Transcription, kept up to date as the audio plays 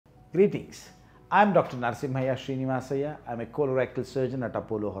Greetings. I am Dr. Narasimhaiah Srinivasaiah. I am a colorectal surgeon at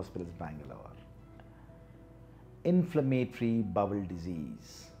Apollo Hospital Bangalore. Inflammatory bowel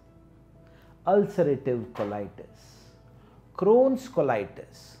disease, ulcerative colitis, Crohn's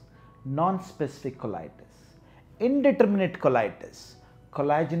colitis, non-specific colitis, indeterminate colitis,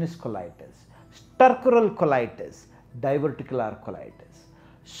 collagenous colitis, stercoral colitis, diverticular colitis.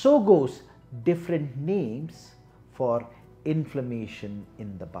 So goes different names for inflammation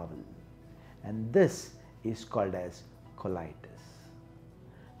in the bowel, and this is called as colitis.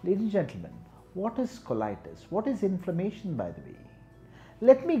 Ladies and gentlemen, what is colitis? What is inflammation, by the way?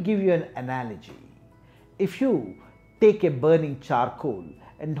 Let me give you an analogy. If you take a burning charcoal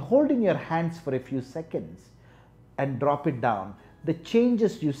and hold in your hands for a few seconds and drop it down, the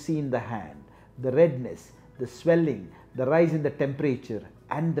changes you see in the hand, the redness, the swelling, the rise in the temperature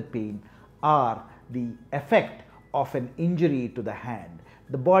and the pain are the effect of an injury to the hand.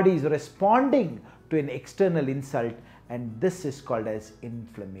 The body is responding to an external insult, and this is called as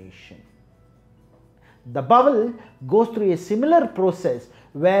inflammation. The bowel goes through a similar process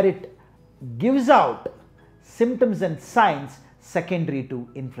where it gives out symptoms and signs secondary to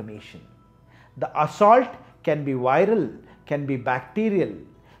inflammation. The assault can be viral, can be bacterial,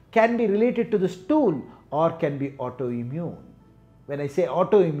 can be related to the stool, or can be autoimmune. When I say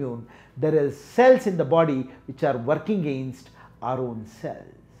autoimmune, there is cells in the body which are working against our own cells.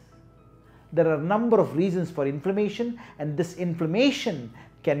 There are a number of reasons for inflammation, and this inflammation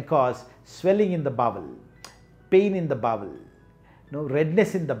can cause swelling in the bowel, pain in the bowel,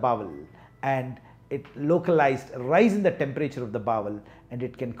 redness in the bowel, and it localized rise in the temperature of the bowel, and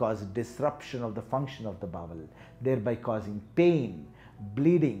it can cause disruption of the function of the bowel, thereby causing pain,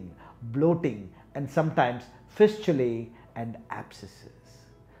 bleeding, bloating, and sometimes fistulae and abscesses.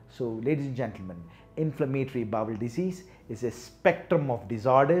 So, ladies and gentlemen, inflammatory bowel disease is a spectrum of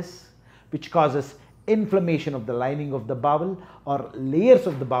disorders which causes inflammation of the lining of the bowel or layers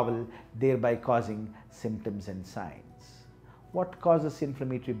of the bowel, thereby causing symptoms and signs. What causes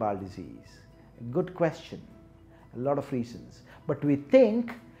inflammatory bowel disease? A good question. A lot of reasons. But we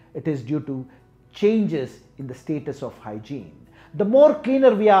think it is due to changes in the status of hygiene. The more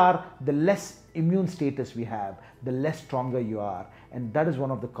cleaner we are, the less immune status we have, the less stronger you are, and that is one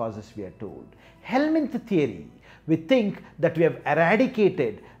of the causes we are told. Helminth theory, we think that we have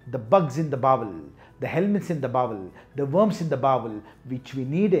eradicated the bugs in the bowel, the helminths in the bowel, the worms in the bowel, which we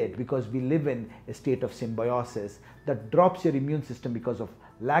needed because we live in a state of symbiosis that drops your immune system because of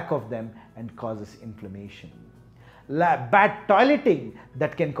lack of them and causes inflammation. Bad toileting,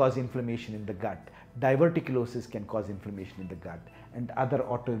 that can cause inflammation in the gut. Diverticulosis can cause inflammation in the gut, and other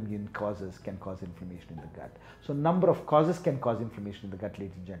autoimmune causes can cause inflammation in the gut. So, number of causes can cause inflammation in the gut,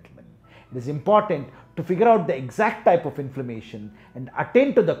 ladies and gentlemen. It is important to figure out the exact type of inflammation and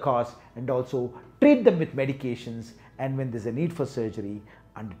attend to the cause, and also treat them with medications, and when there is a need for surgery,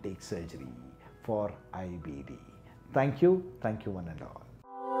 undertake surgery for IBD. Thank you one and all.